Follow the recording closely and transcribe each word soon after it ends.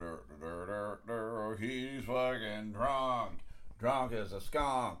he's fucking drunk. Drunk as a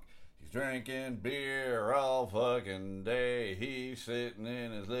skunk. He's drinking beer all fucking day. He's sitting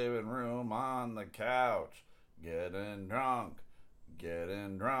in his living room on the couch. Getting drunk.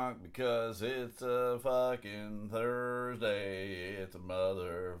 Getting drunk because it's a fucking Thursday. It's a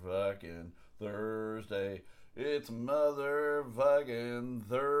motherfucking Thursday. It's a motherfucking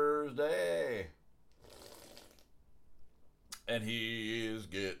Thursday. And he is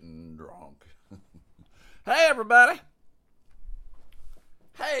getting drunk. Hey, everybody.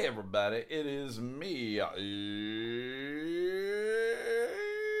 Hey, everybody. It is me,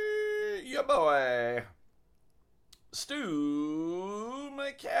 your boy, Stu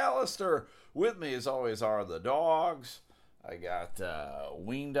McAllister. With me, as always, are the dogs. I got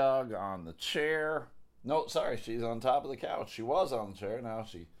Ween Dog on the chair. No, sorry, she's on top of the couch. She was on the chair. Now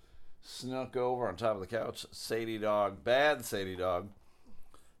she snuck over on top of the couch. Sadie Dog, bad Sadie Dog,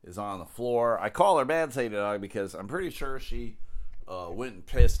 is on the floor. I call her bad Sadie Dog because I'm pretty sure she went and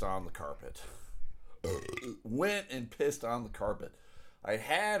pissed on the carpet. Went and pissed on the carpet. I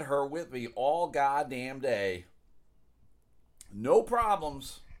had her with me all goddamn day. No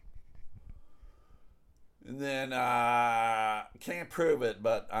problems. And then, can't prove it,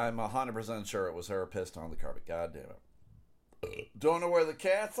 but I'm 100% sure it was her pissed on the carpet. God damn it. Don't know where the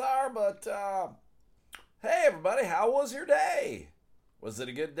cats are, but, hey everybody, how was your day? Was it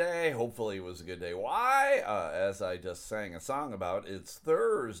a good day? Hopefully it was a good day. Why? As I just sang a song about, it's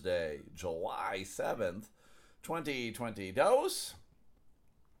Thursday, July 7th, 2020. Dose.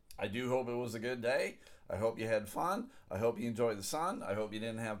 I do hope it was a good day. I hope you had fun. I hope you enjoyed the sun. I hope you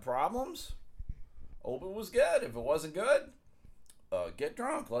didn't have problems. Hope it was good. If it wasn't good, get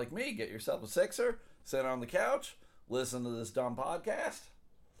drunk like me. Get yourself a sixer. Sit on the couch. Listen to this dumb podcast.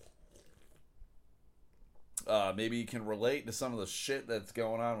 Maybe you can relate to some of the shit that's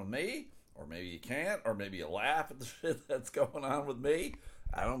going on with me. Or maybe you can't. Or maybe you laugh at the shit that's going on with me.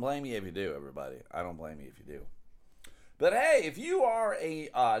 I don't blame you if you do, everybody. I don't blame you if you do. But hey, if you are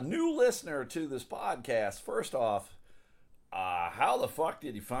a new listener to this podcast, first off, how the fuck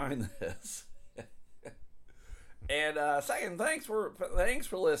did you find this? And second, thanks for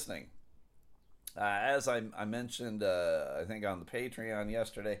listening. As I mentioned, I think on the Patreon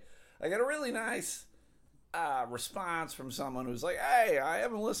yesterday, I got a really nice response from someone who's like, "Hey, I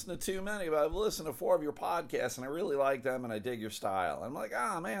haven't listened to too many, but I've listened to 4 of your podcasts, and I really like them, and I dig your style." I'm like,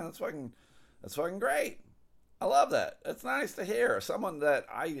 "Oh man, that's fucking great. I love that. That's nice to hear. Someone that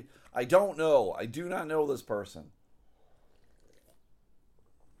I don't know. I do not know this person.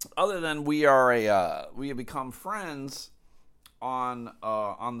 Other than we have become friends on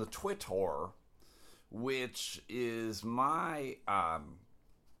the Twitter, which is my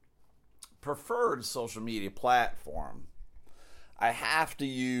preferred social media platform. I have to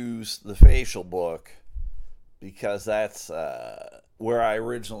use the facial book because that's where I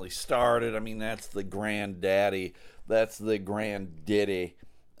originally started. I mean, that's the granddaddy. That's the granddaddy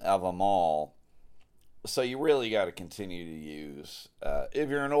of them all. So you really got to continue to use, if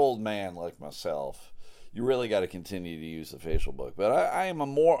you're an old man like myself, you really got to continue to use the facial book. But I am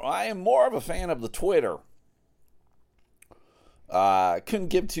more of a fan of the Twitter. Couldn't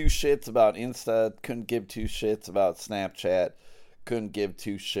give 2 shits about Insta. Couldn't give 2 shits about Snapchat. Couldn't give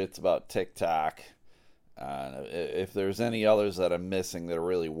 2 shits about TikTok. If there's any others that I'm missing that are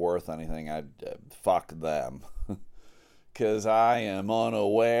really worth anything, I'd fuck them. Because I am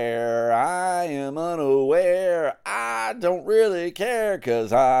unaware. I don't really care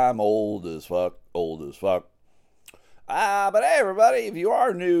because I'm old as fuck. But hey, everybody, if you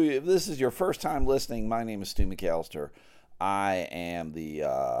are new, if this is your first time listening, my name is Stu McAllister. I am the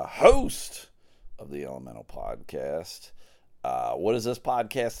host of the Elemental Podcast. What is this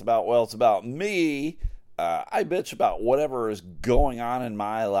podcast about? Well, it's about me. I bitch about whatever is going on in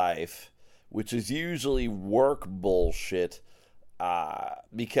my life, which is usually work bullshit,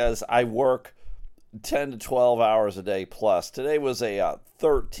 because I work 10 to 12 hours a day plus. Today was a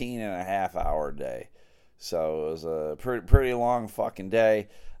 13 and a half hour day. So it was a pretty long fucking day.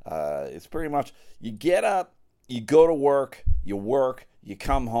 It's pretty much, you get up, you go to work, you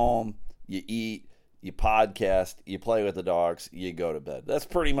come home, you eat, you podcast, you play with the dogs, you go to bed. That's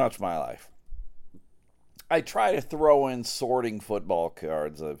pretty much my life. I try to throw in sorting football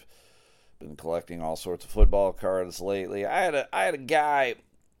cards. I've been collecting all sorts of football cards lately. I had a guy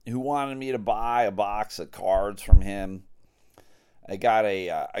who wanted me to buy a box of cards from him. I got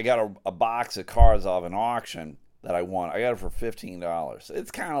a box of cards off an auction that I won. I got it for $15.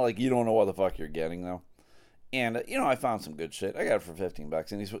 It's kind of like you don't know what the fuck you're getting though. And I found some good shit. I got it for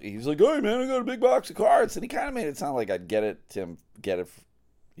 $15, and he's like, "Hey man, I got a big box of cards," and he kind of made it sound like I'd get it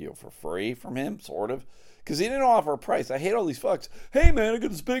for free from him, sort of. Because he didn't offer a price. I hate all these fucks. Hey, man, I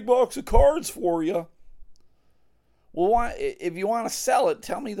got this big box of cards for you. Well, if you want to sell it,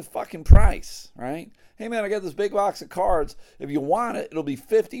 tell me the fucking price, right? Hey, man, I got this big box of cards. If you want it, it'll be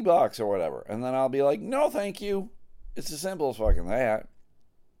 $50 or whatever. And then I'll be like, no, thank you. It's as simple as fucking that.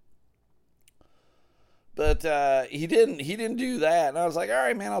 But he didn't do that. And I was like, all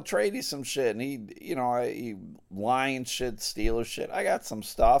right, man, I'll trade you some shit. And he Lions shit, Steelers shit. I got some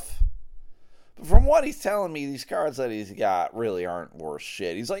stuff. But from what he's telling me, these cards that he's got really aren't worth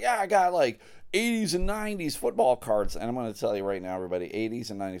shit. He's like, I got like 80s and 90s football cards. And I'm going to tell you right now, everybody, 80s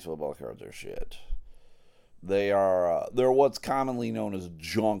and 90s football cards are shit. They're what's commonly known as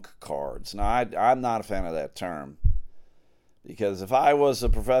junk cards. Now, I'm not a fan of that term. Because if I was a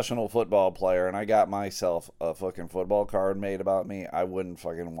professional football player and I got myself a fucking football card made about me, I wouldn't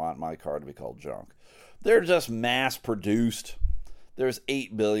fucking want my card to be called junk. They're just mass produced. There's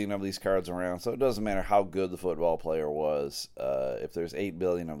 8 billion of these cards around, so it doesn't matter how good the football player was. If there's 8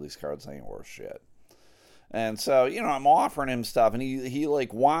 billion of these cards, they ain't worth shit. And so, I'm offering him stuff, and he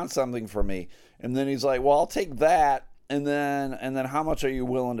like wants something from me. And then he's like, well, I'll take that, and then how much are you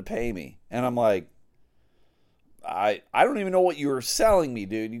willing to pay me? And I'm like, I don't even know what you're selling me,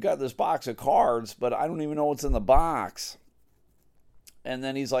 dude. You got this box of cards, but I don't even know what's in the box. And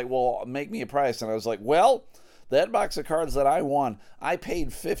then he's like, well, make me a price. And I was like, well, that box of cards that I won, I paid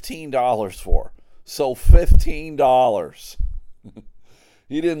 $15 for. So $15.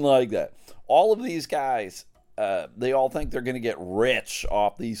 He didn't like that. All of these guys, they all think they're going to get rich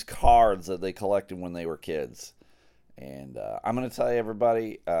off these cards that they collected when they were kids. And I'm going to tell you,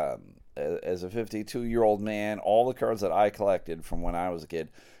 everybody, as a 52-year-old man, all the cards that I collected from when I was a kid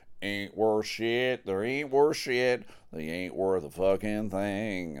ain't worth shit. They ain't worth shit. They ain't worth a fucking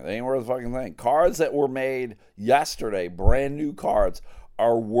thing. They ain't worth a fucking thing. Cards that were made yesterday, brand new cards,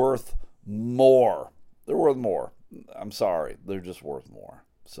 are worth more. They're worth more. I'm sorry. They're just worth more.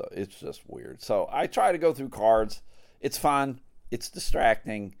 So it's just weird. So I try to go through cards. It's fun. It's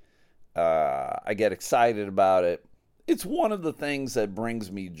distracting. I get excited about it. It's one of the things that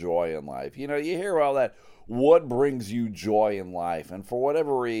brings me joy in life. You hear all that, what brings you joy in life? And for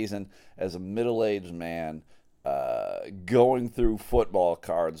whatever reason, as a middle-aged man, going through football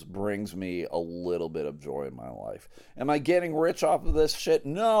cards brings me a little bit of joy in my life. Am I getting rich off of this shit?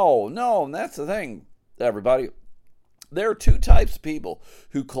 No, and that's the thing, everybody. There are two types of people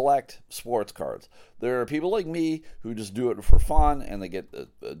who collect sports cards. There are people like me who just do it for fun and they get the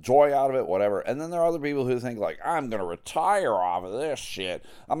joy out of it, whatever. And then there are other people who think, like, I'm going to retire off of this shit.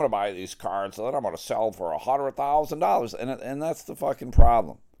 I'm going to buy these cards and then I'm going to sell for $100,000. And that's the fucking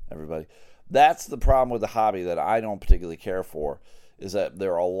problem, everybody. That's the problem with the hobby that I don't particularly care for, is that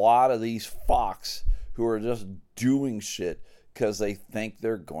there are a lot of these fucks who are just doing shit because they think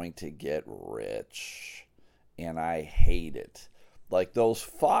they're going to get rich. And I hate it. Like those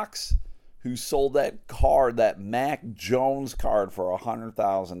fucks who sold that card, that Mac Jones card, for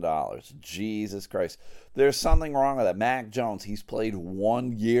 $100,000. Jesus Christ. There's something wrong with that. Mac Jones, he's played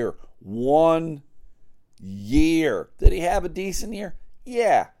 1 year. 1 year. Did he have a decent year?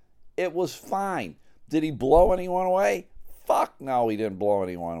 Yeah, it was fine. Did he blow anyone away? Fuck no, he didn't blow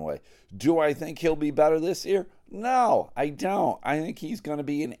anyone away. Do I think he'll be better this year? No, I don't. I think he's going to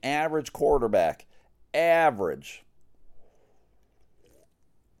be an average quarterback. Average.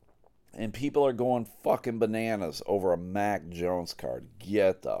 And people are going fucking bananas over a Mac Jones card.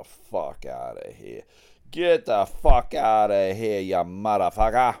 Get the fuck out of here. Get the fuck out of here, you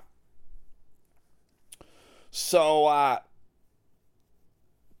motherfucker. So,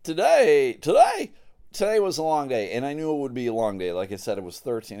 today was a long day, and I knew it would be a long day. Like I said, it was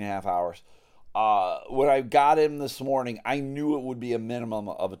 13 and a half hours. When I got in this morning, I knew it would be a minimum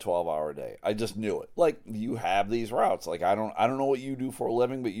of a 12-hour day. I just knew it. Like, you have these routes. Like, I don't know what you do for a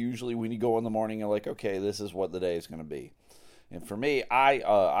living, but usually when you go in the morning, you're like, okay, this is what the day is going to be. And for me,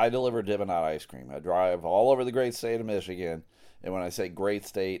 I deliver Dippin' Dot ice cream. I drive all over the great state of Michigan. And when I say great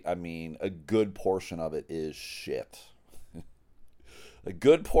state, I mean a good portion of it is shit. A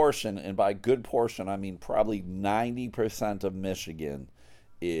good portion, and by good portion, I mean probably 90% of Michigan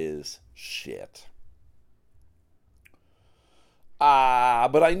is shit.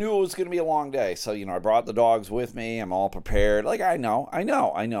 But I knew it was going to be a long day. So, I brought the dogs with me. I'm all prepared. Like, I know.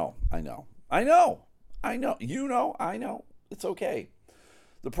 It's okay.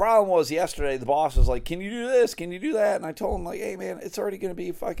 The problem was yesterday, the boss was like, can you do this? Can you do that? And I told him, like, hey, man, it's already going to be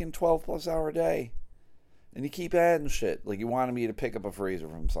a fucking 12-plus hour day. And you keep adding shit. Like, you wanted me to pick up a freezer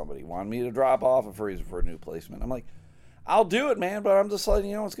from somebody. You wanted me to drop off a freezer for a new placement. I'm like, I'll do it, man, but I'm just letting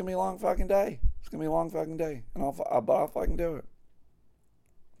you know it's going to be a long fucking day. It's going to be a long fucking day. And I'll fucking do it.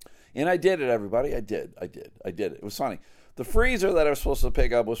 And I did it, everybody. I did. It was funny. The freezer that I was supposed to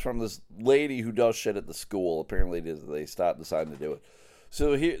pick up was from this lady who does shit at the school. Apparently, they stopped deciding to do it.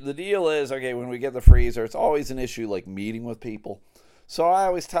 So here, the deal is, okay, when we get the freezer, it's always an issue like meeting with people. So I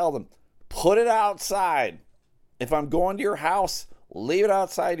always tell them, put it outside. If I'm going to your house, leave it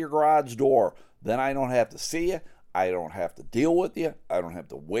outside your garage door. Then I don't have to see you. I don't have to deal with you. I don't have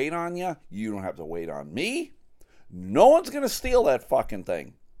to wait on you. You don't have to wait on me. No one's going to steal that fucking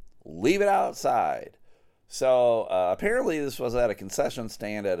thing. Leave it outside. So apparently this was at a concession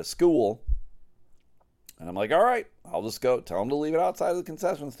stand at a school. And I'm like, all right, I'll just go. Tell them to leave it outside of the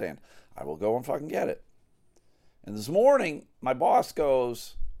concession stand. I will go and fucking get it. And this morning, my boss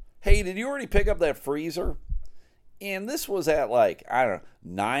goes, hey, did you already pick up that freezer? And this was at like, I don't know,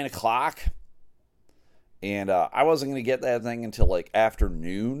 9 o'clock. And I wasn't going to get that thing until like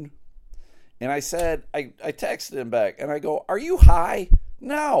afternoon. And I said, I texted him back and I go, are you high?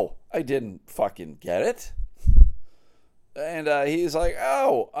 No, I didn't fucking get it. And he's like,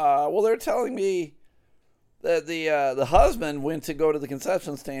 oh, well, they're telling me that the husband went to go to the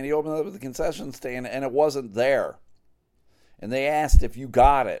concession stand. He opened up the concession stand and it wasn't there. And they asked if you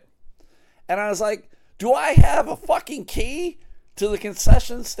got it. And I was like, do I have a fucking key to the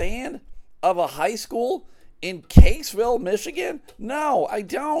concession stand of a high school in Caseville, Michigan? No, I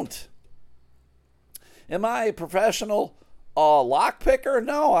don't. Am I a professional lockpicker?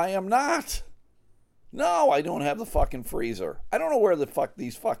 No, I am not. No, I don't have the fucking freezer. I don't know where the fuck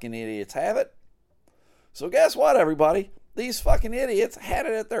these fucking idiots have it. So guess what, everybody? These fucking idiots had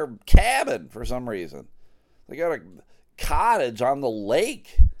it at their cabin for some reason. They got a cottage on the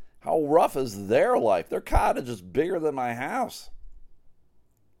lake. How rough is their life? Their cottage is bigger than my house.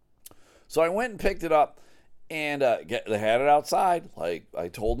 So I went and picked it up, and they had it outside. Like I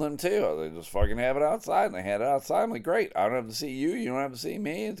told them to. They just fucking have it outside, and they had it outside. I'm like, great. I don't have to see you. You don't have to see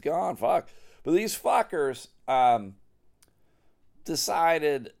me. It's gone. Fuck. But these fuckers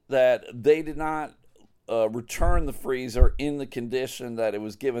decided that they did not return the freezer in the condition that it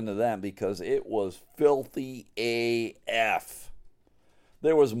was given to them because it was filthy AF.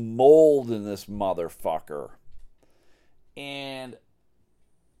 There was mold in this motherfucker. And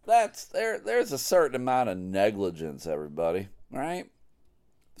there's a certain amount of negligence, everybody, right?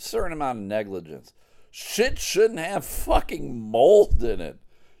 A certain amount of negligence. Shit shouldn't have fucking mold in it,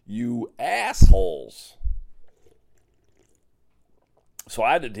 you assholes. So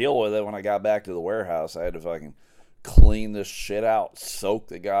I had to deal with it when I got back to the warehouse. I had to fucking clean this shit out, soak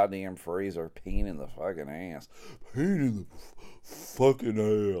the goddamn freezer, pain in the fucking ass. Pain in the fucking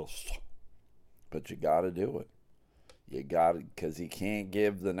ass. But you gotta do it. You got it, because you can't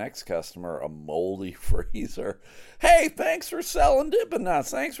give the next customer a moldy freezer. Hey, thanks for selling Dippin' Dots.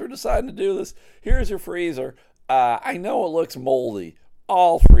 Thanks for deciding to do this. Here's your freezer. I know it looks moldy.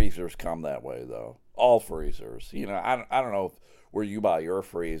 All freezers come that way, though. All freezers. You know, I don't know where you buy your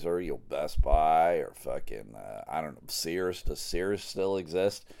freezer. You'll Best Buy or fucking, I don't know, Sears. Does Sears still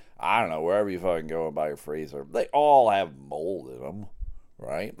exist? I don't know. Wherever you fucking go and buy your freezer, they all have mold in them,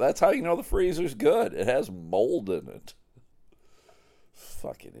 right? That's how you know the freezer's good. It has mold in it.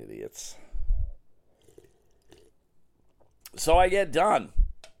 Fucking idiots. So I get done.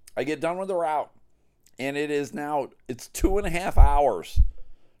 I get done with the route. And it's 2.5 hours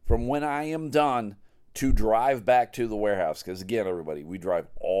from when I am done to drive back to the warehouse. Because again, everybody, we drive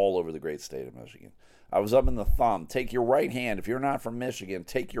all over the great state of Michigan. I was up in the thumb. Take your right hand. If you're not from Michigan,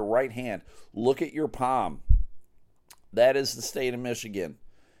 take your right hand. Look at your palm. That is the state of Michigan.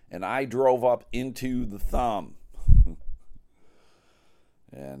 And I drove up into the thumb.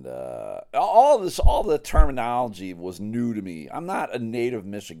 And all the terminology was new to me. I'm not a native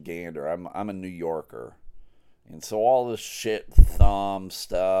Michigander. I'm a New Yorker. And so all this shit, thumb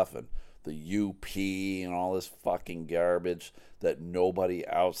stuff, and the UP, and all this fucking garbage that nobody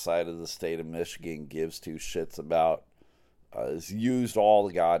outside of the state of Michigan gives two shits about is used all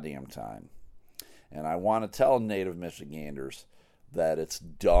the goddamn time. And I want to tell native Michiganders that it's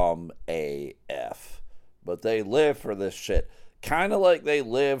dumb AF. But they live for this shit. Kind of like they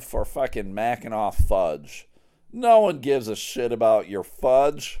live for fucking Mackinac fudge. No one gives a shit about your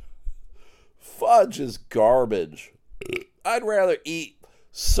fudge. Fudge is garbage. I'd rather eat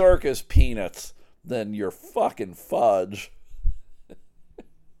circus peanuts than your fucking fudge.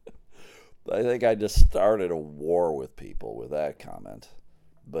 I think I just started a war with people with that comment.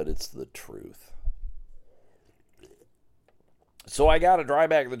 But it's the truth. So I got to drive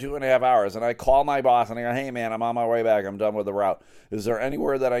back the 2.5 hours, and I call my boss, and I go, hey, man, I'm on my way back. I'm done with the route. Is there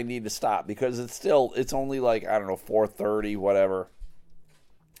anywhere that I need to stop? Because it's only like, I don't know, 4:30, whatever.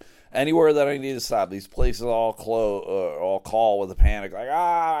 Anywhere that I need to stop, these places all call with a panic, like,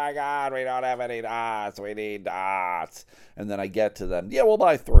 oh my God, we don't have any dots, we need dots. And then I get to them, yeah, we'll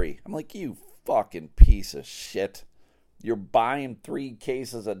buy 3. I'm like, you fucking piece of shit. You're buying 3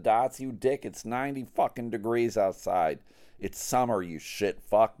 cases of dots, you dick. It's 90 fucking degrees outside. It's summer, you shit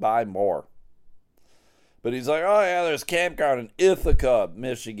fuck. Buy more. But he's like, oh yeah, there's a campground in Ithaca,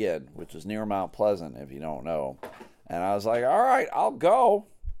 Michigan, which is near Mount Pleasant, if you don't know. And I was like, all right, I'll go.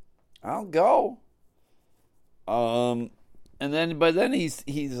 But then he's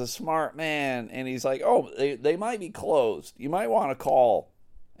a smart man, and he's like, oh, they might be closed. You might want to call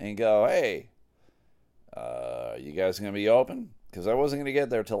and go, hey, you guys going to be open? Because I wasn't going to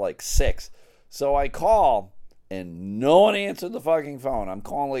get there till like 6. So I call, and no one answered the fucking phone. I'm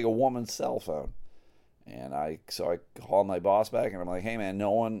calling like a woman's cell phone. And I called my boss back, and I'm like, hey man,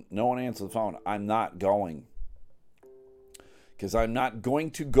 no one answered the phone. I'm not going. Because I'm not going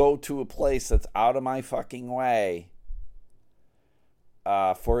to go to a place that's out of my fucking way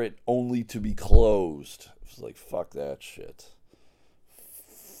for it only to be closed. It's like, fuck that shit.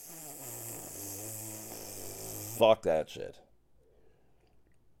 Fuck that shit.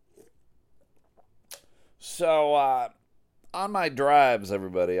 So, on my drives,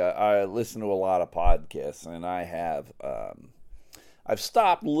 everybody, I listen to a lot of podcasts, and I have, I've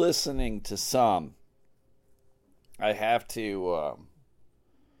stopped listening to some. I have to,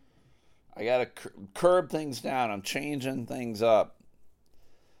 I got to curb things down. I'm changing things up.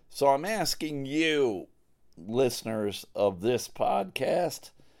 So I'm asking you, listeners of this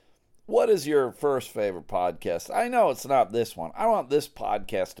podcast, what is your first favorite podcast? I know it's not this one. I want this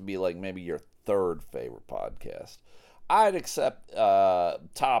podcast to be like maybe your third favorite podcast. I'd accept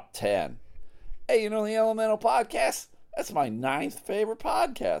top 10. Hey, you know the Elemental Podcast? That's my 9th favorite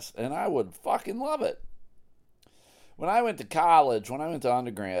podcast, and I would fucking love it. When I went to college, when I went to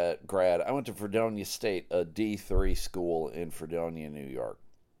undergrad, I went to Fredonia State, a D3 school in Fredonia, New York.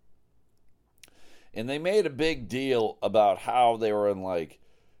 And they made a big deal about how they were in like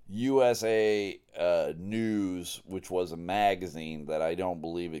USA News, which was a magazine that I don't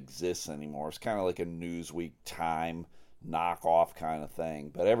believe exists anymore. It's kind of like a Newsweek Time knockoff kind of thing.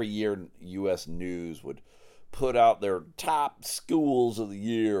 But every year, US News would put out their top schools of the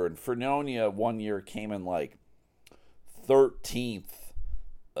year. And Fredonia one year came in like 13th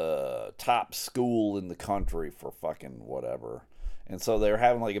top school in the country for fucking whatever. And so they were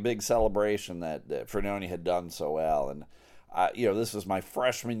having like a big celebration that Fredonia had done so well. And this was my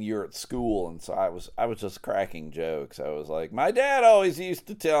freshman year at school, and so I was just cracking jokes. I was like, my dad always used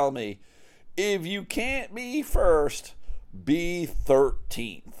to tell me, if you can't be first, be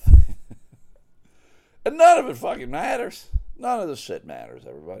 13th. And none of it fucking matters. None of this shit matters,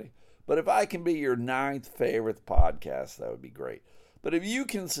 everybody. But if I can be your 9th favorite podcast, that would be great. But if you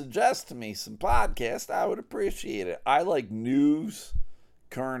can suggest to me some podcasts, I would appreciate it. I like news,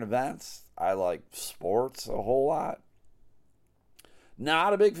 current events. I like sports a whole lot.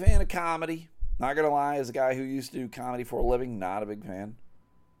 Not a big fan of comedy. Not going to lie, as a guy who used to do comedy for a living, not a big fan.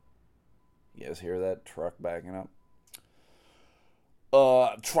 You guys hear that truck backing up?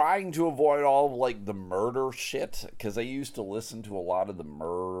 Trying to avoid all of like the murder shit, because I used to listen to a lot of the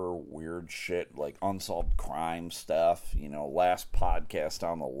murder weird shit, like unsolved crime stuff, Last Podcast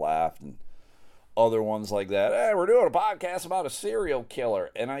on the Left and other ones like that. Hey, we're doing a podcast about a serial killer,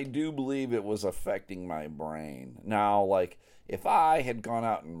 and I do believe it was affecting my brain. Now, like, if I had gone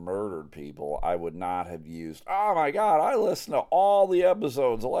out and murdered people, I would not have used, oh my God, I listened to all the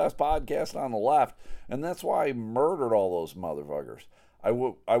episodes of Last Podcast on the Left, and that's why I murdered all those motherfuckers. I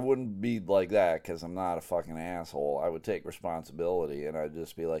wouldn't be like that, because I'm not a fucking asshole. I would take responsibility, and I'd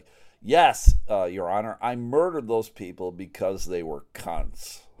just be like, yes, Your Honor, I murdered those people because they were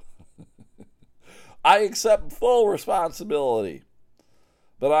cunts. I accept full responsibility,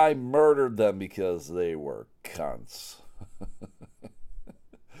 but I murdered them because they were cunts.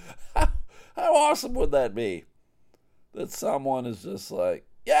 How awesome would that be? That someone is just like,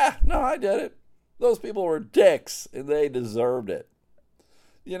 yeah, no, I did it. Those people were dicks, and they deserved it.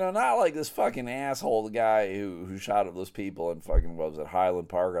 Not like this fucking asshole, the guy who shot at those people in fucking, what was it, Highland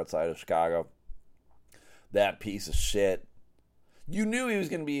Park outside of Chicago. That piece of shit. You knew he was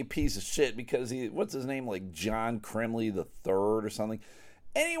going to be a piece of shit because what's his name, like John Crimley III or something.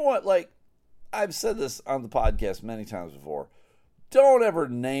 Anyone, like, I've said this on the podcast many times before. Don't ever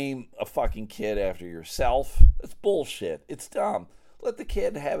name a fucking kid after yourself. It's bullshit. It's dumb. Let the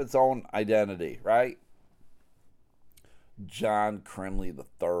kid have its own identity, right? John Crimley III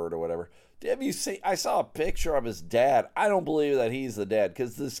or whatever. Have you seen? I saw a picture of his dad. I don't believe that he's the dad,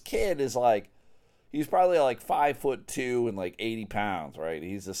 because this kid is like, He's probably like 5'2" and like 80 pounds, right?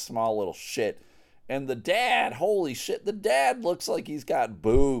 He's a small little shit. And the dad, holy shit, the dad looks like he's got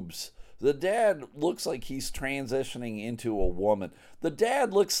boobs. The dad looks like he's transitioning into a woman. The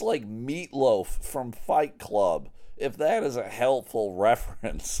dad looks like Meatloaf from Fight Club, if that is a helpful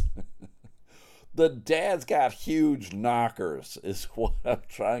reference. The dad's got huge knockers, is what I'm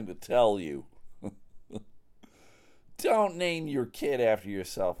trying to tell you. Don't name your kid after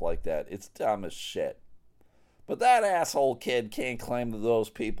yourself like that. It's dumb as shit. But that asshole kid can't claim that those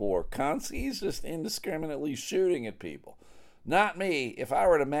people were cunts. He's just indiscriminately shooting at people. Not me. If I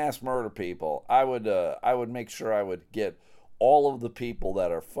were to mass murder people, I would make sure I would get all of the people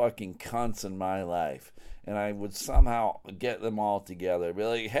that are fucking cunts in my life, and I would somehow get them all together. Be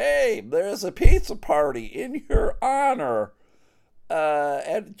like, hey, there's a pizza party in your honor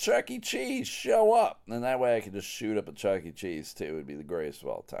at Chuck E. Cheese. Show up. And that way I could just shoot up at Chuck E. Cheese, too. It would be the greatest of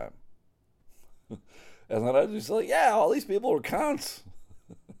all time. And then I'd just like, yeah, all these people are cunts.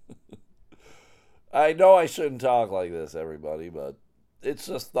 I know I shouldn't talk like this, everybody, but it's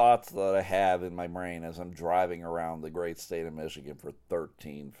just thoughts that I have in my brain as I'm driving around the great state of Michigan for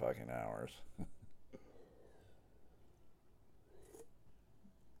 13 fucking hours.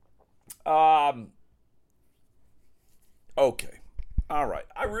 Okay. All right.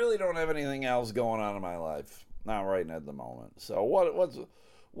 I really don't have anything else going on in my life. Not right at the moment. So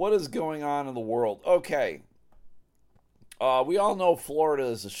what is going on in the world? Okay. We all know Florida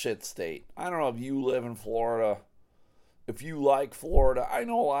is a shit state. I don't know if you live in Florida, if you like Florida. I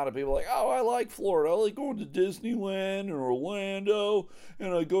know a lot of people like, oh, I like Florida. I like going to Disneyland and Orlando,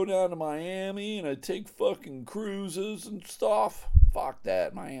 and I go down to Miami, and I take fucking cruises and stuff. Fuck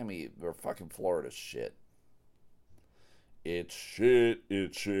that. Miami or fucking Florida shit. It's shit.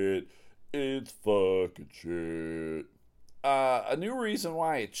 It's shit. It's fucking shit. A new reason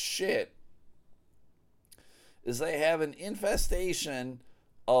why it's shit is they have an infestation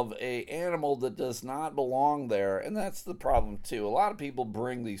of a animal that does not belong there, and that's the problem too. A lot of people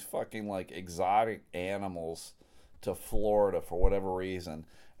bring these fucking like exotic animals to Florida for whatever reason,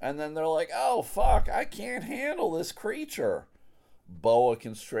 and then they're like, oh fuck, I can't handle this creature. Boa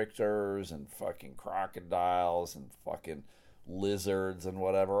constrictors and fucking crocodiles and fucking lizards and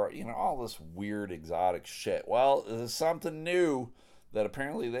whatever, you know, all this weird exotic shit. Well, there's something new that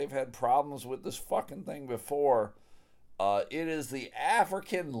apparently they've had problems with this fucking thing before. It is the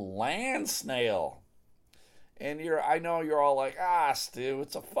African land snail. And I know you're all like, Stu,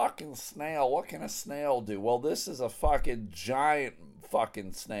 it's a fucking snail. What can a snail do? Well, this is a fucking giant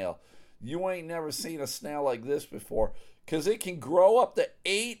fucking snail. You ain't never seen a snail like this before, because it can grow up to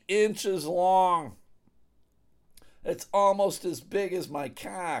 8 inches long. It's almost as big as my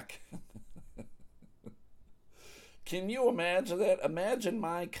cock. Can you imagine that? Imagine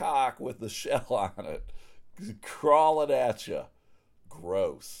my cock with the shell on it, crawling at you.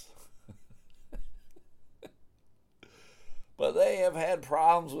 Gross. But they have had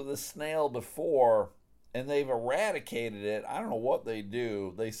problems with the snail before, and they've eradicated it. I don't know what they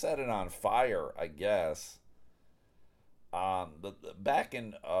do. They set it on fire, I guess. Back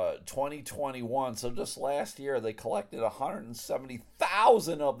in 2021, so just last year, they collected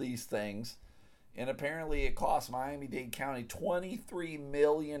 170,000 of these things. And apparently it cost Miami-Dade County $23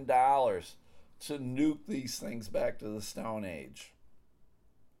 million to nuke these things back to the Stone Age.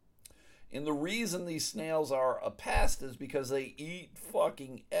 And the reason these snails are a pest is because they eat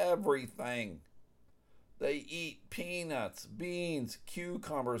fucking everything. They eat peanuts, beans,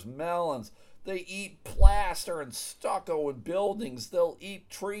 cucumbers, melons. They eat plaster and stucco in buildings. They'll eat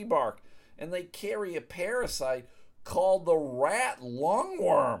tree bark. And they carry a parasite called the rat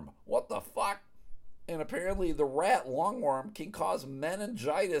lungworm. What the fuck? And apparently the rat lungworm can cause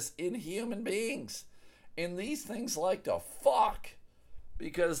meningitis in human beings. And these things like to fuck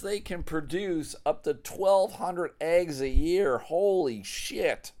because they can produce up to 1,200 eggs a year. Holy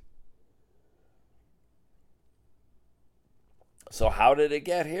shit. So how did it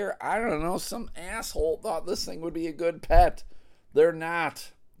get here? I don't know. Some asshole thought this thing would be a good pet. They're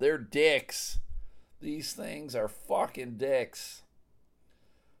not. They're dicks. These things are fucking dicks.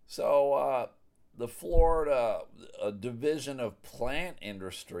 So, the Florida Division of Plant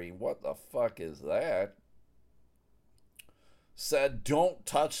Industry, what the fuck is that? Said, don't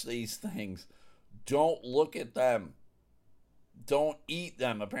touch these things. Don't look at them. Don't eat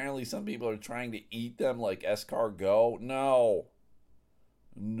them. Apparently some people are trying to eat them like escargot. No.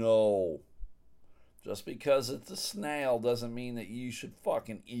 Just because it's a snail doesn't mean that you should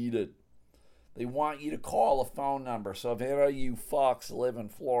fucking eat it. They want you to call a phone number. So if any of you fucks live in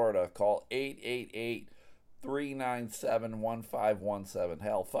Florida, call 888-397-1517.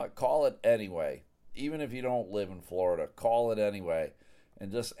 Hell, fuck, call it anyway. even if you don't live in Florida, call it anyway,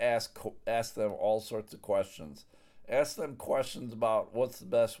 and just ask them all sorts of questions. Ask them questions about what's the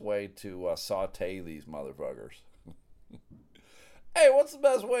best way to saute these motherfuckers. Hey, what's the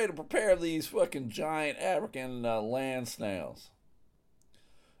best way to prepare these fucking giant African land snails?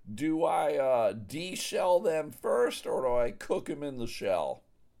 Do I de-shell them first, or do I cook them in the shell?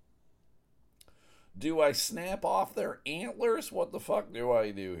 Do I snap off their antlers? What the fuck do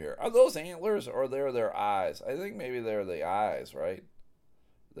I do here? Are those antlers, or they're their eyes? I think maybe they're the eyes, right?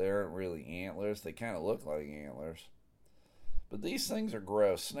 They aren't really antlers. They kind of look like antlers. But these things are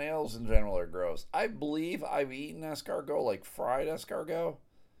gross. Snails in general are gross. I believe I've eaten escargot, like fried escargot.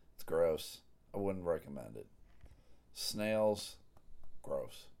 It's gross. I wouldn't recommend it. Snails,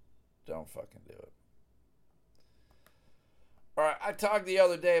 gross. Don't fucking do it. All right, I talked the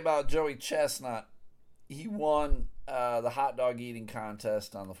other day about Joey Chestnut. He won the hot dog eating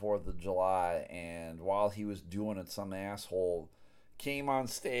contest on the 4th of July, and while he was doing it, some asshole came on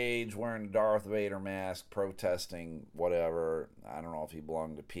stage wearing a Darth Vader mask, protesting whatever. I don't know if he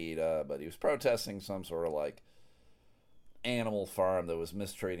belonged to PETA, but he was protesting some sort of like animal farm that was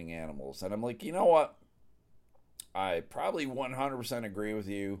mistreating animals. And I'm like, you know what? I probably 100% agree with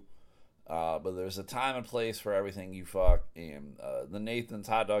you, but there's a time and place for everything, you fuck. And the Nathan's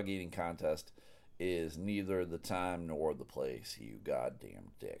hot dog eating contest is neither the time nor the place, you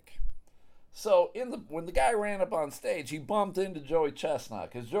goddamn dick. So when the guy ran up on stage, he bumped into Joey Chestnut,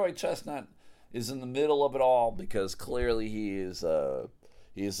 because Joey Chestnut is in the middle of it all, because clearly he is the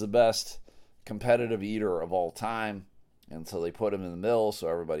best competitive eater of all time, and so they put him in the middle so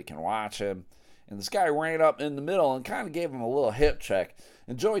everybody can watch him. And this guy ran up in the middle and kind of gave him a little hip check,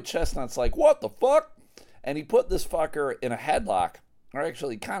 and Joey Chestnut's like, "What the fuck?" And he put this fucker in a headlock, or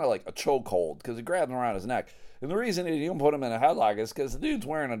actually kind of like a chokehold, because he grabbed him around his neck. And the reason he didn't put him in a headlock is because the dude's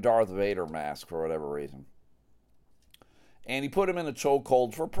wearing a Darth Vader mask for whatever reason. And he put him in a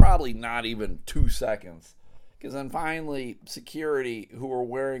chokehold for probably not even 2 seconds. Because then finally, security, who were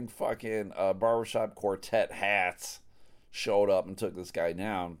wearing fucking barbershop quartet hats, showed up and took this guy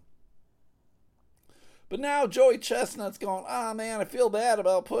down. But now Joey Chestnut's going, "Ah, man, I feel bad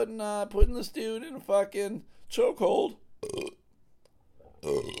about putting this dude in a fucking chokehold."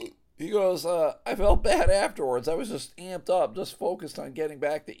 He goes, "I felt bad afterwards. I was just amped up, just focused on getting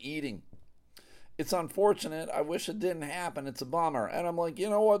back to eating. It's unfortunate. I wish it didn't happen. It's a bummer." And I'm like, you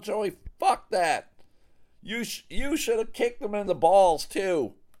know what, Joey? Fuck that. You should have kicked him in the balls,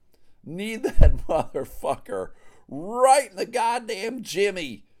 too. Need that motherfucker right in the goddamn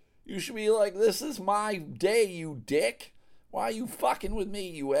jimmy. You should be like, "This is my day, you dick. Why are you fucking with me,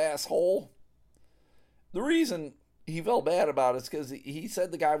 you asshole?" The reason he felt bad about it because he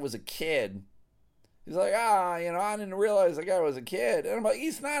said the guy was a kid. He's like, I didn't realize the guy was a kid. And I'm like,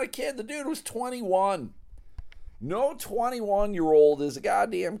 he's not a kid. The dude was 21. No 21-year-old is a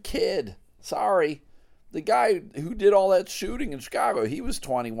goddamn kid. Sorry. The guy who did all that shooting in Chicago, he was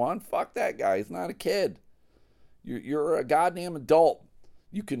 21. Fuck that guy. He's not a kid. You're a goddamn adult.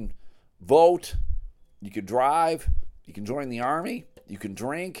 You can vote. You can drive. You can join the army. You can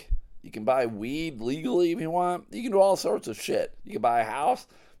drink. You can buy weed legally if you want. You can do all sorts of shit. You can buy a house.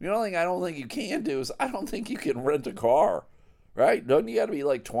 The only thing I don't think you can do is I don't think you can rent a car. Right? Don't you got to be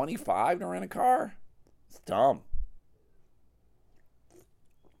like 25 to rent a car? It's dumb.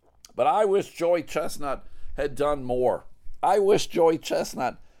 But I wish Joey Chestnut had done more. I wish Joey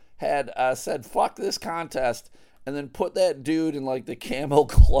Chestnut had said, "Fuck this contest," and then put that dude in like the camel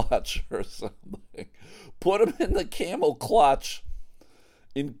clutch or something. Put him in the camel clutch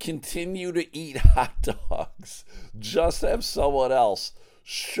and continue to eat hot dogs. Just have someone else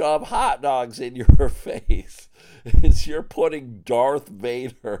shove hot dogs in your face as you're putting Darth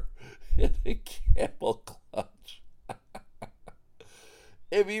Vader in a camel clutch.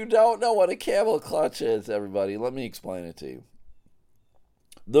 If you don't know what a camel clutch is, everybody, let me explain it to you.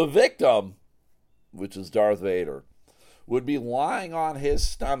 The victim, which is Darth Vader, would be lying on his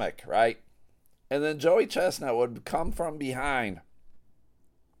stomach, right? And then Joey Chestnut would come from behind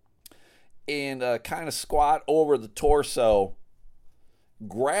and kind of squat over the torso,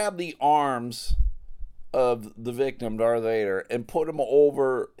 grab the arms of the victim, Darth Vader, and put him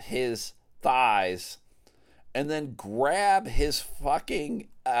over his thighs, and then grab his fucking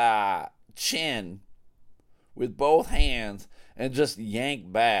chin with both hands and just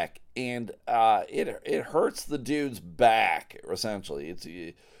yank back. And it hurts the dude's back,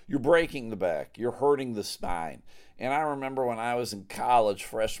 essentially. You're breaking the back. You're hurting the spine. And I remember when I was in college,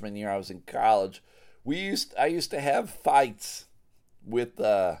 freshman year, I was in college. I used to have fights with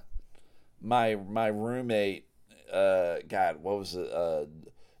my roommate. God, what was it?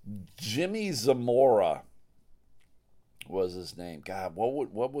 Jimmy Zamora was his name. God,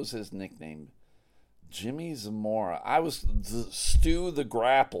 what was his nickname? Jimmy Zamora. I was Stu the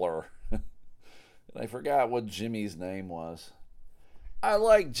Grappler. And I forgot what Jimmy's name was. I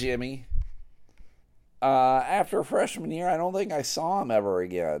like Jimmy. After freshman year, I don't think I saw him ever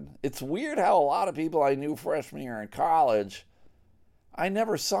again. It's weird how a lot of people I knew freshman year in college, I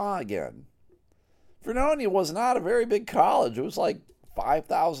never saw again. Fredonia was not a very big college. It was like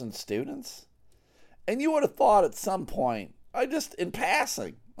 5,000 students. And you would have thought at some point, in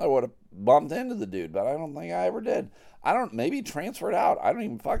passing, I would have bumped into the dude, but I don't think I ever did. Maybe he transferred out. I don't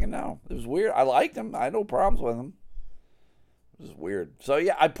even fucking know. It was weird. I liked him. I had no problems with him. It was weird. So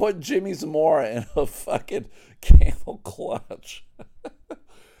yeah, I put Jimmy Zamora in a fucking camel clutch.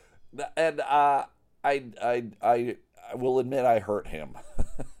 And I will admit I hurt him.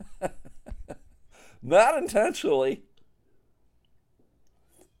 Not intentionally.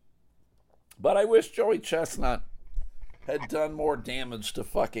 But I wish Joey Chestnut had done more damage to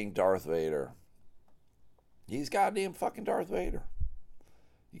fucking Darth Vader. He's goddamn fucking Darth Vader.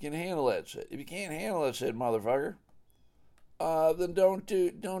 You can handle that shit. If you can't handle that shit, motherfucker, then don't do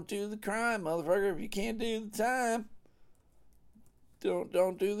the crime, motherfucker. If you can't do the time,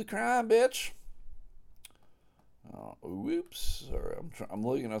 don't do the crime, bitch. Whoops. Sorry, I'm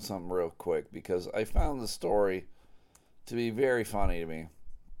looking at something real quick because I found the story to be very funny to me.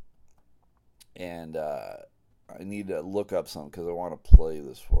 And I need to look up something because I want to play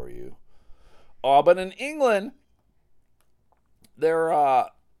this for you. But in England, their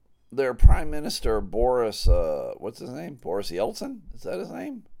Prime Minister, Boris, what's his name? Boris Yeltsin? Is that his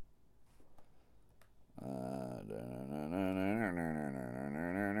name?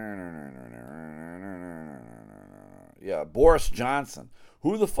 Yeah, Boris Johnson.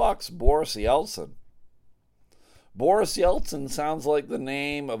 Who the fuck's Boris Yeltsin? Boris Yeltsin sounds like the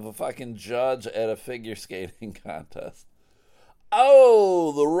name of a fucking judge at a figure skating contest.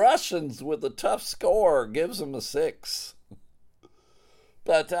 Oh, the Russians with a tough score gives them a 6.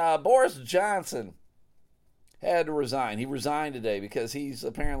 But Boris Johnson had to resign. He resigned today because he is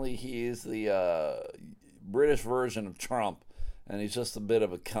the British version of Trump, and he's just a bit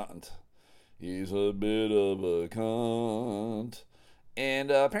of a cunt. He's a bit of a cunt.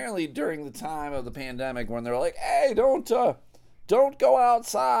 And apparently during the time of the pandemic when they're like, hey, don't go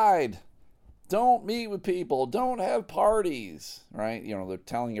outside. Don't meet with people. Don't have parties, right? You know, they're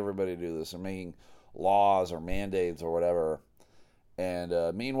telling everybody to do this. They're making laws or mandates or whatever.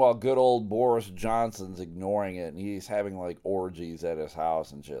 And meanwhile, good old Boris Johnson's ignoring it, and he's having like orgies at his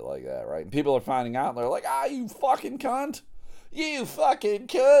house and shit like that, right? And people are finding out, and they're like, you fucking cunt. You fucking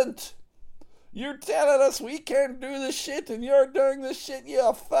cunt. You're telling us we can't do this shit, and you're doing this shit,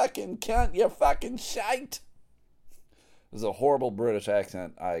 you fucking cunt, you fucking shite. This is a horrible British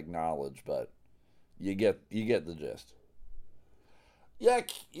accent, I acknowledge, but you get the gist. You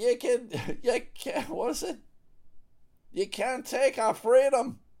can, what is it? You can't take our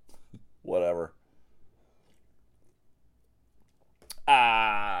freedom. Whatever.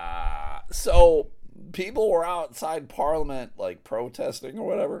 So people were outside Parliament, like protesting or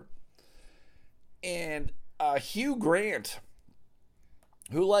whatever. And Hugh Grant,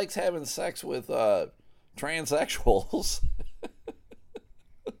 who likes having sex with transsexuals.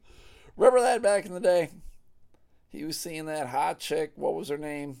 Remember that back in the day? He was seeing that hot chick. What was her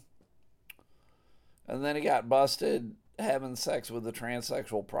name? And then he got busted having sex with a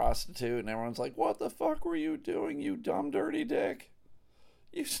transsexual prostitute. And everyone's like, what the fuck were you doing, you dumb, dirty dick?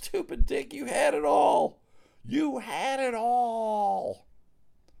 You stupid dick. You had it all. You had it all.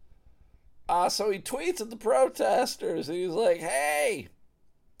 So he tweets at the protesters, and he's like, hey,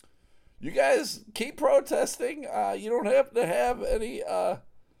 you guys keep protesting. You don't have to have any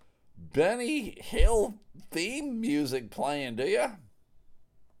Benny Hill theme music playing, do you?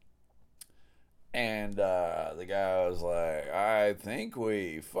 And the guy was like, I think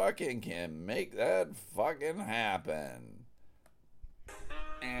we fucking can make that fucking happen.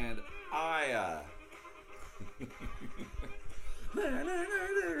 And I,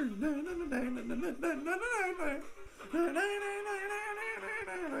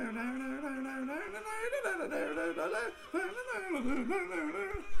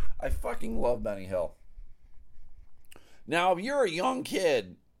 I fucking love Benny Hill. Now, if you're a young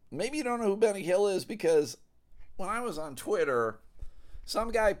kid, maybe you don't know who Benny Hill is, because when I was on Twitter,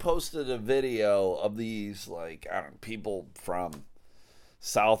 some guy posted a video of these, like, I don't know, people from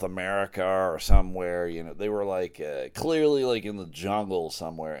South America or somewhere, you know, they were like clearly like in the jungle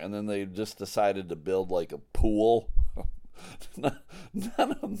somewhere, and then they just decided to build like a pool. None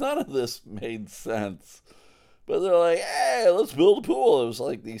of this made sense. But they're like, hey, let's build a pool. It was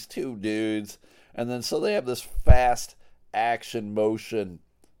like these two dudes. And then so they have this fast action motion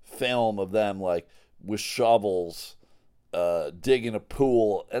film of them like with shovels digging a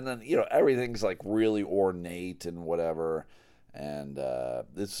pool. And then, everything's like really ornate and whatever. And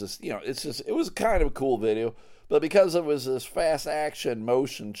it's just, it was kind of a cool video. But because it was this fast action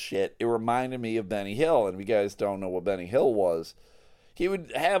motion shit, it reminded me of Benny Hill. And if you guys don't know what Benny Hill was, he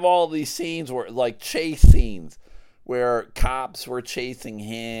would have all these scenes where, like, chase scenes where cops were chasing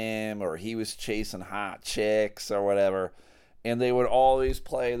him or he was chasing hot chicks or whatever. And they would always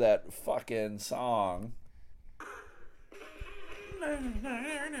play that fucking song. And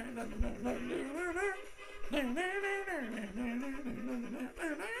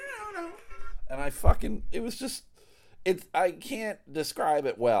I can't describe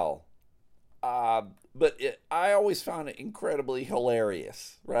it well. But I always found it incredibly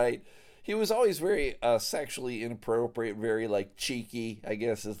hilarious, right? He was always very sexually inappropriate, very like cheeky, I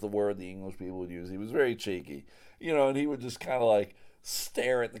guess is the word the English people would use. He was very cheeky, and he would just kind of like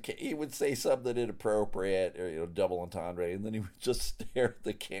stare at he would say something inappropriate or, double entendre, and then he would just stare at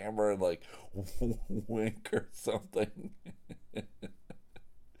the camera and like wink or something.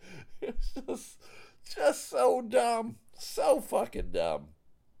 It was just so dumb, so fucking dumb.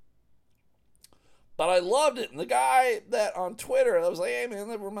 But I loved it. And the guy that on Twitter, I was like, hey, man,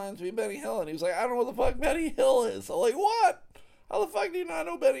 that reminds me of Benny Hill. And he was like, I don't know what the fuck Benny Hill is. I'm like, what? How the fuck do you not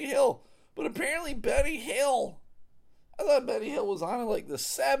know Benny Hill? But apparently Benny Hill, I thought Benny Hill was on in like the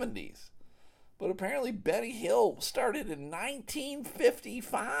 70s. But apparently Benny Hill started in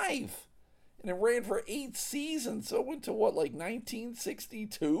 1955. And it ran for 8 seasons. So it went to what, like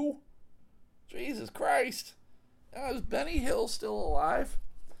 1962? Jesus Christ. Is Benny Hill still alive?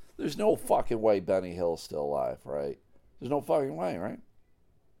 There's no fucking way Benny Hill's still alive, right? There's no fucking way, right?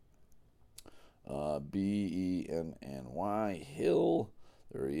 Benny Hill.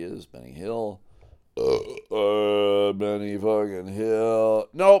 There he is, Benny Hill. Benny fucking Hill.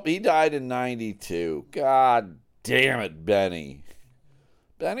 Nope, he died in 92. God damn it, Benny.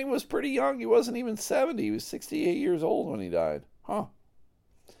 Benny was pretty young. He wasn't even 70. He was 68 years old when he died. Huh.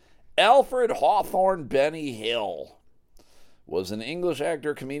 Alfred Hawthorne Benny Hill was an English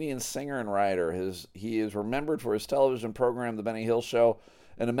actor, comedian, singer, and writer. He is remembered for his television program, The Benny Hill Show,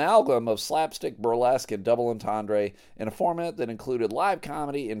 an amalgam of slapstick, burlesque, and double entendre in a format that included live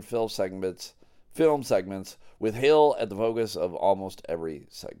comedy and film segments, with Hill at the focus of almost every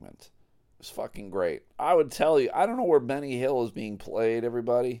segment. It was fucking great. I would tell you, I don't know where Benny Hill is being played,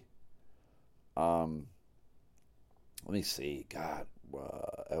 everybody. Let me see. God,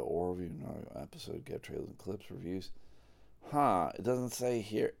 overview, episode, get trailers and clips, reviews. It doesn't say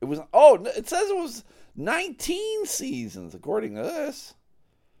here. It says it was 19 seasons, according to this.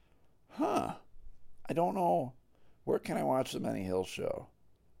 I don't know. Where can I watch the Benny Hill Show?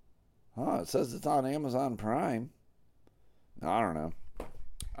 It says it's on Amazon Prime. I don't know.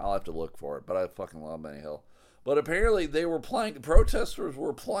 I'll have to look for it, but I fucking love Benny Hill. But apparently the protesters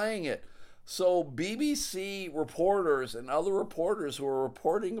were playing it. So BBC reporters and other reporters who were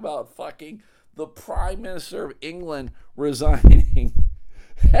reporting about fucking the Prime Minister of England resigning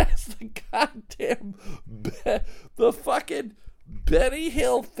as the goddamn the fucking Benny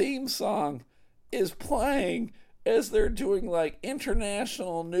Hill theme song is playing as they're doing like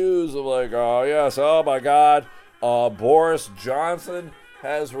international news of like, oh yes, oh my God, Boris Johnson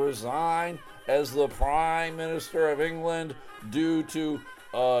has resigned as the Prime Minister of England due to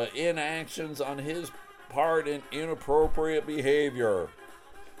inactions on his part in inappropriate behavior.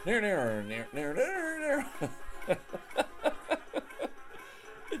 It's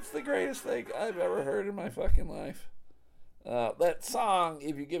the greatest thing I've ever heard in my fucking life. That song,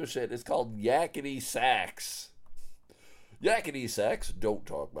 if you give a shit, is called Yakety Sax. Yakety Sax, don't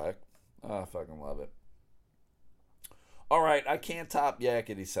talk back. I fucking love it. All right, I can't top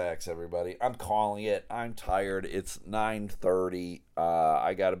Yakety Sax, everybody. I'm calling it. I'm tired. It's 9:30.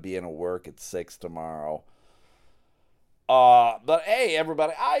 I got to be in at work at 6 tomorrow. But hey,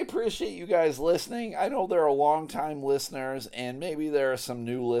 everybody, I appreciate you guys listening. I know there are long-time listeners, and maybe there are some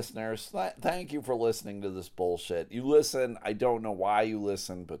new listeners. Thank you for listening to this bullshit. You listen. I don't know why you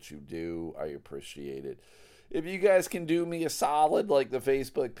listen, but you do. I appreciate it. If you guys can do me a solid, like the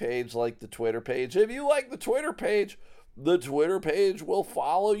Facebook page, like the Twitter page. If you like the Twitter page will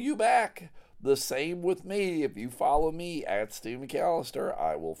follow you back. The same with me. If you follow me at Stu McAllister,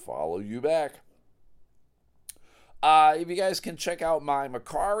 I will follow you back. If you guys can check out my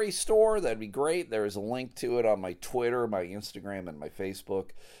Macari store, that'd be great. There is a link to it on my Twitter, my Instagram, and my Facebook.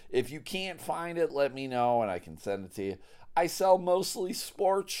 If you can't find it, let me know and I can send it to you. I sell mostly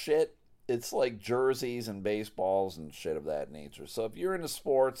sports shit. it's like jerseys and baseballs and shit of that nature. So if you're into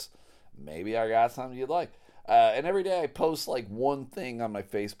sports, maybe I got something you'd like. And every day I post like one thing on my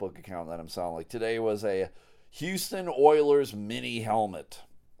Facebook account that I'm selling. Like today was a Houston Oilers mini helmet.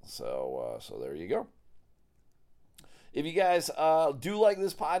 So there you go. If you guys do like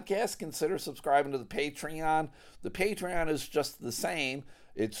this podcast, consider subscribing to the Patreon. The Patreon is just the same.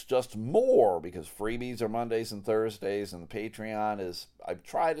 It's just more because freebies are Mondays and Thursdays, and the Patreon is, I've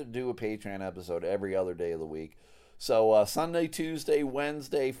tried to do a Patreon episode every other day of the week. So Sunday, Tuesday,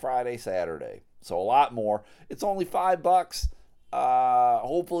 Wednesday, Friday, Saturday. So a lot more. It's only $5.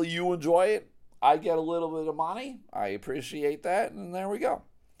 Hopefully you enjoy it. I get a little bit of money. I appreciate that, and there we go.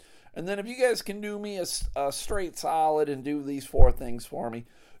 And then if you guys can do me a straight solid and do these 4 things for me,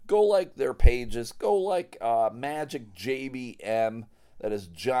 go like their pages. Go like Magic JBM. That is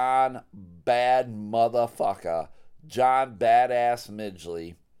John Bad Motherfucker. John Badass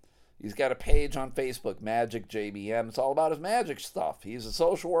Midgley. He's got a page on Facebook, Magic JBM. It's all about his magic stuff. He's a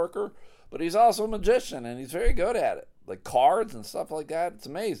social worker, but he's also a magician, and he's very good at it. Like cards and stuff like that. It's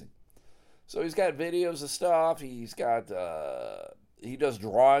amazing. So he's got videos of stuff. He's got... he does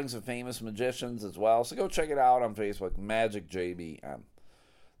drawings of famous magicians as well. So go check it out on Facebook, Magic JBM.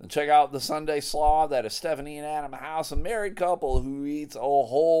 And check out the Sunday Slaw. That is Stephanie and Adam House, a married couple who eats a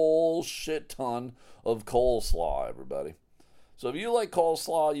whole shit ton of coleslaw, everybody. So if you like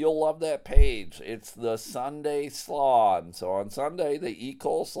coleslaw, you'll love that page. It's the Sunday Slaw. And so on Sunday, they eat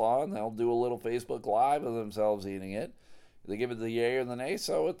coleslaw, and they'll do a little Facebook Live of themselves eating it. They give it the yay or the nay,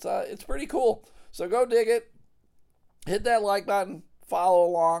 so it's pretty cool. So go dig it. Hit that like button. Follow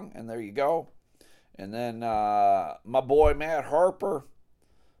along, and there you go. And then my boy Matt Harper.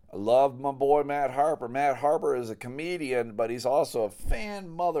 I love my boy Matt Harper. Matt Harper is a comedian, but he's also a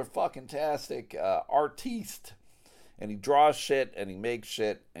fan-motherfucking-tastic artiste. And he draws shit, and he makes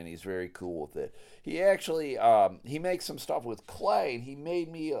shit, and he's very cool with it. He actually, he makes some stuff with clay, and he made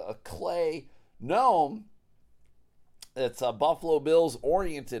me a clay gnome that's Buffalo Bills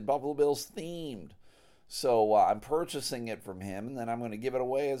oriented, Buffalo Bills themed. So I'm purchasing it from him, and then I'm going to give it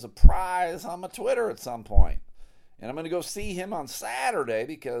away as a prize on my Twitter at some point. And I'm going to go see him on Saturday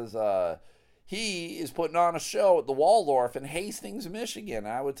because he is putting on a show at the Waldorf in Hastings, Michigan.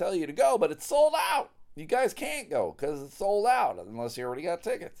 I would tell you to go, but it's sold out. You guys can't go because it's sold out unless you already got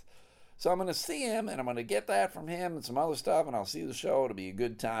tickets. So I'm going to see him, and I'm going to get that from him and some other stuff, and I'll see the show. It'll be a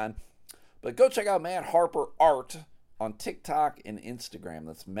good time. But go check out Matt Harper Art on TikTok and Instagram.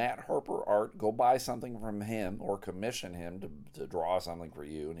 That's Matt Harper Art. Go buy something from him or commission him to draw something for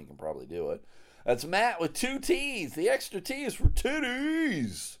you, and he can probably do it. That's Matt with 2 T's. The extra T is for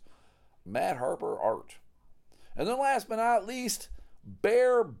titties. Matt Harper Art. And then last but not least,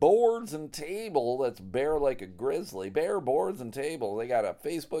 Bear Boards and Table. That's bear like a grizzly. Bear Boards and Table. They got a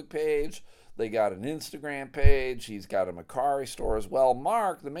Facebook page. They got an Instagram page. He's got a Macari store as well.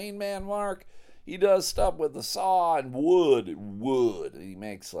 Mark, the main man Mark, he does stuff with the saw and wood. He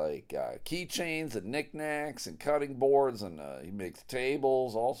makes like keychains and knickknacks and cutting boards, and he makes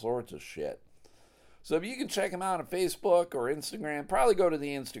tables, all sorts of shit. So if you can check him out on Facebook or Instagram, probably go to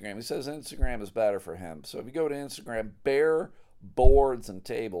the Instagram. He says Instagram is better for him. So if you go to Instagram, Bear Boards and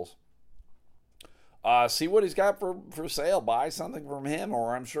Tables, see what he's got for sale. Buy something from him,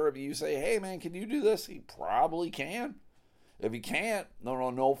 or I'm sure if you say, hey man, can you do this? He probably can. If he can't,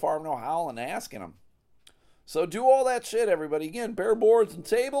 no farm, no howl, and asking him. So do all that shit, everybody. Again, Bear Boards and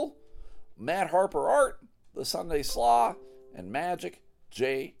Table, Matt Harper Art, the Sunday Slaw, and Magic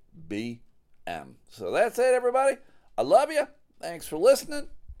JBM. So that's it, everybody. I love you. Thanks for listening.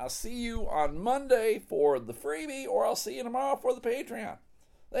 I'll see you on Monday for the freebie, or I'll see you tomorrow for the Patreon.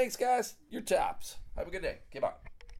 Thanks, guys. You're tops. Have a good day. Goodbye.